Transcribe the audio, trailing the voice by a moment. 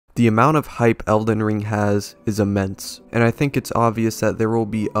The amount of hype Elden Ring has is immense, and I think it's obvious that there will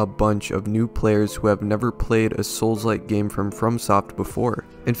be a bunch of new players who have never played a Souls-like game from FromSoft before.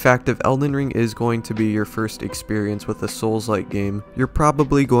 In fact, if Elden Ring is going to be your first experience with a Souls-like game, you're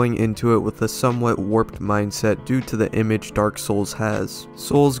probably going into it with a somewhat warped mindset due to the image Dark Souls has.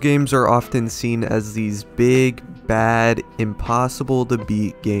 Souls games are often seen as these big, bad, impossible to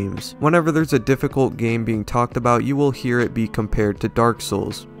beat games. Whenever there's a difficult game being talked about, you will hear it be compared to Dark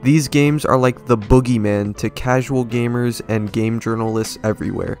Souls. These games are like the boogeyman to casual gamers and game journalists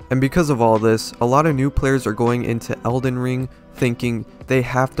everywhere. And because of all this, a lot of new players are going into Elden Ring thinking they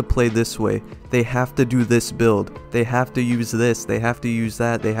have to play this way, they have to do this build, they have to use this, they have to use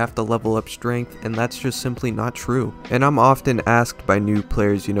that, they have to level up strength, and that's just simply not true. And I'm often asked by new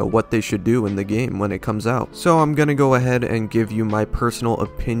players, what they should do in the game when it comes out. So I'm gonna go ahead and give you my personal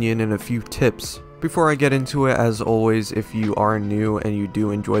opinion and a few tips. Before I get into it, as always, if you are new and you do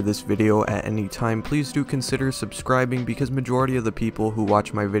enjoy this video at any time, please do consider subscribing, because majority of the people who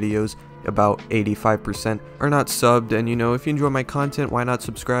watch my videos, about 85%, are not subbed, and if you enjoy my content, why not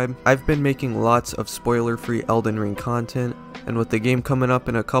subscribe? I've been making lots of spoiler-free Elden Ring content, and with the game coming up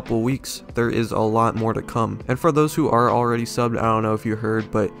in a couple weeks, there is a lot more to come. And for those who are already subbed, I don't know if you heard,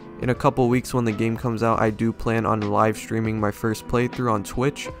 but in a couple weeks when the game comes out, I do plan on live streaming my first playthrough on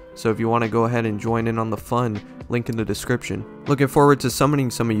Twitch, so if you want to go ahead and join in on the fun, link in the description. Looking forward to summoning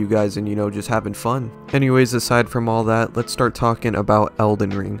some of you guys and just having fun. Anyways, aside from all that, let's start talking about Elden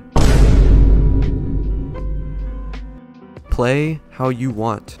Ring. Play how you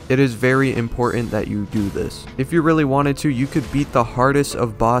want. It is very important that you do this. If you really wanted to, you could beat the hardest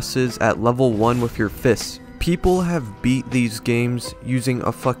of bosses at level 1 with your fists. People have beat these games using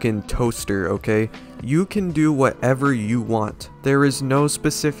a fucking toaster, okay? You can do whatever you want. There is no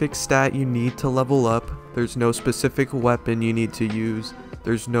specific stat you need to level up. There's no specific weapon you need to use.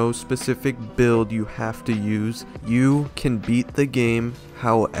 There's no specific build you have to use. You can beat the game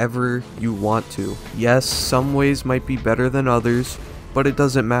however you want to. Yes, some ways might be better than others, but it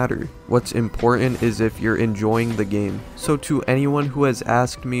doesn't matter. What's important is if you're enjoying the game. So to anyone who has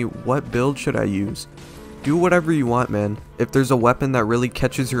asked me, what build should I use? Do whatever you want, man. If there's a weapon that really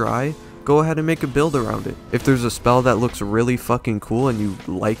catches your eye, go ahead and make a build around it. If there's a spell that looks really fucking cool and you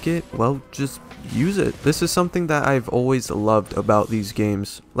like it, well, just use it. This is something that I've always loved about these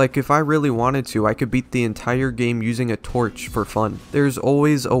games. Like, if I really wanted to, I could beat the entire game using a torch for fun. There's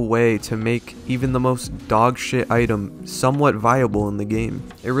always a way to make even the most dog shit item somewhat viable in the game.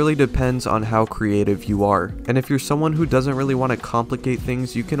 It really depends on how creative you are. And if you're someone who doesn't really want to complicate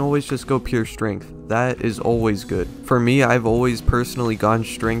things, you can always just go pure strength. That is always good. For me, I've always personally gone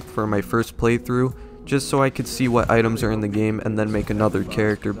strength for my first playthrough, just so I could see what items are in the game and then make another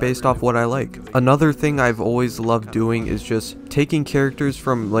character based off what I like. Another thing I've always loved doing is just taking characters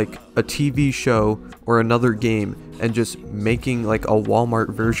from like a TV show or another game and just making like a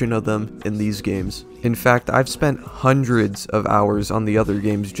Walmart version of them in these games. In fact, I've spent hundreds of hours on the other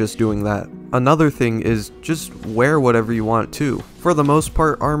games just doing that. Another thing is just wear whatever you want too. For the most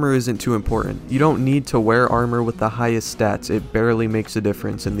part, armor isn't too important. You don't need to wear armor with the highest stats. It barely makes a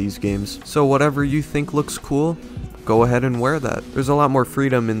difference in these games. So whatever you think looks cool, go ahead and wear that. There's a lot more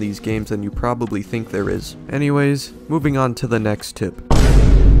freedom in these games than you probably think there is. Anyways, moving on to the next tip.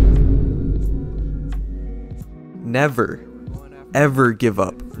 Never, ever give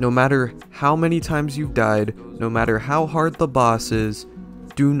up. No matter how many times you've died, no matter how hard the boss is,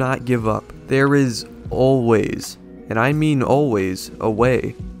 do not give up. There is always, and I mean always, a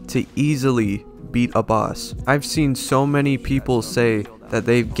way to easily beat a boss. I've seen so many people say that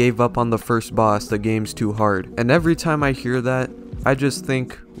they gave up on the first boss, the game's too hard. And every time I hear that, I just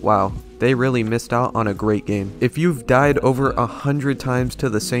think, wow, they really missed out on a great game. If you've died over 100 times to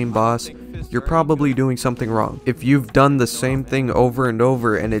the same boss, you're probably doing something wrong. If you've done the same thing over and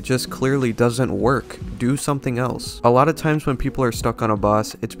over and it just clearly doesn't work, do something else. A lot of times when people are stuck on a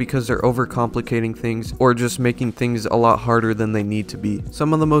boss, it's because they're overcomplicating things or just making things a lot harder than they need to be.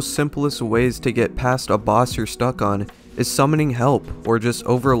 Some of the most simplest ways to get past a boss you're stuck on is summoning help or just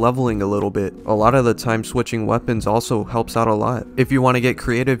over leveling a little bit. A lot of the time switching weapons also helps out a lot. If you want to get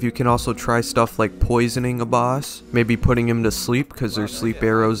creative, you can also try stuff like poisoning a boss, maybe putting him to sleep because there's sleep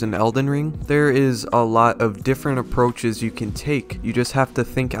arrows in Elden Ring. There is a lot of different approaches you can take. You just have to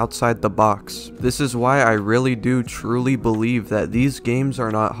think outside the box. This is why I really do truly believe that these games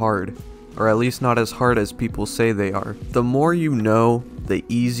are not hard, or at least not as hard as people say they are. The more you know, the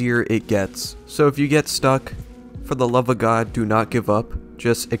easier it gets. So if you get stuck, for the love of God, do not give up.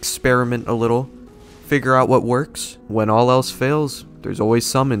 Just experiment a little. Figure out what works. When all else fails, there's always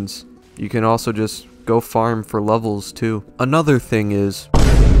summons. You can also just go farm for levels too. Another thing is,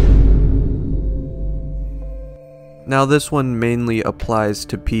 Now this one mainly applies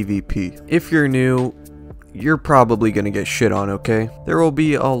to PvP. If you're new, you're probably gonna get shit on, okay? There will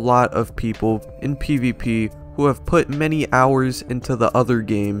be a lot of people in PvP who have put many hours into the other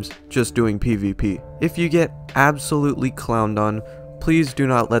games just doing PvP. If you get absolutely clowned on, please do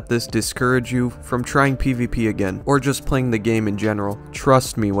not let this discourage you from trying PvP again, or just playing the game in general.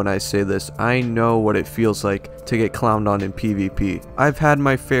 Trust me when I say this, I know what it feels like to get clowned on in PvP. I've had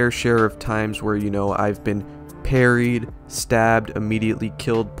my fair share of times where, you know, I've been parried, stabbed, immediately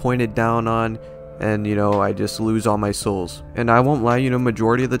killed, pointed down on, and you know, I just lose all my souls. And I won't lie, you know,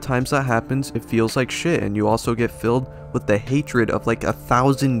 majority of the times that happens, it feels like shit, and you also get filled with the hatred of like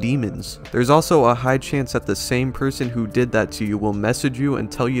 1,000 demons. There's also a high chance that the same person who did that to you will message you and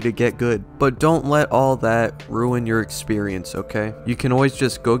tell you to get good. But don't let all that ruin your experience, okay? You can always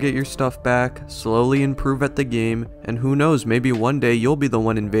just go get your stuff back, slowly improve at the game, and who knows, maybe one day you'll be the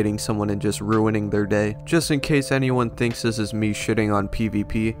one invading someone and just ruining their day. Just in case anyone thinks this is me shitting on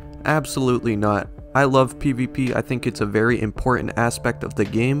PvP, absolutely not. I love PvP, I think it's a very important aspect of the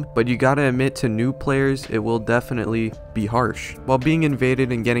game, but you gotta admit, to new players, it will definitely be harsh. While being invaded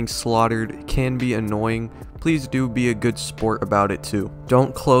and getting slaughtered can be annoying, please do be a good sport about it too.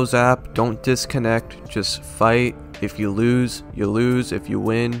 Don't close app, don't disconnect, just fight. If you lose, you lose. If you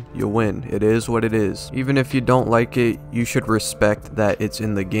win, you win. It is what it is. Even if you don't like it, you should respect that it's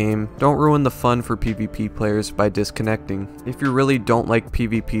in the game. Don't ruin the fun for PvP players by disconnecting. If you really don't like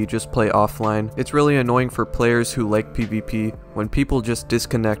PvP, just play offline. It's really annoying for players who like PvP when people just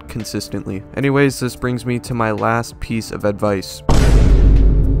disconnect consistently. Anyways, this brings me to my last piece of advice.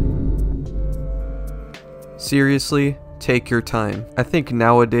 Seriously, take your time. I think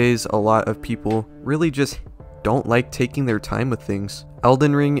nowadays a lot of people really just don't like taking their time with things.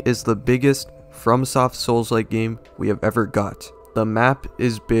 Elden Ring is the biggest FromSoft Souls-like game we have ever got. The map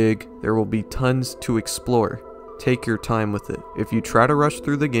is big, there will be tons to explore. Take your time with it. If you try to rush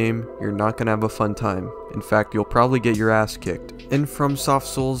through the game, you're not gonna have a fun time. In fact, you'll probably get your ass kicked. In FromSoft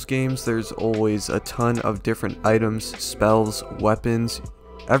Souls games, there's always a ton of different items, spells, weapons,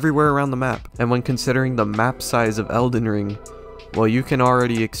 everywhere around the map. And when considering the map size of Elden Ring, well, you can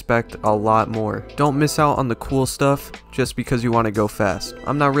already expect a lot more. Don't miss out on the cool stuff just because you want to go fast.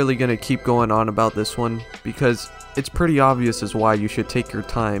 I'm not really going to keep going on about this one because it's pretty obvious as why you should take your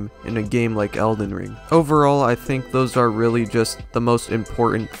time in a game like Elden Ring. Overall, I think those are really just the most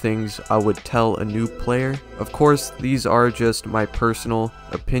important things I would tell a new player. Of course, these are just my personal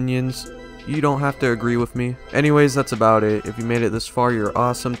opinions. You don't have to agree with me. Anyways, that's about it. If you made it this far, you're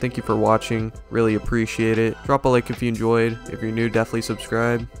awesome. Thank you for watching. Really appreciate it. Drop a like if you enjoyed. If you're new, definitely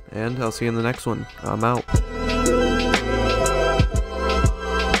subscribe. And I'll see you in the next one. I'm out.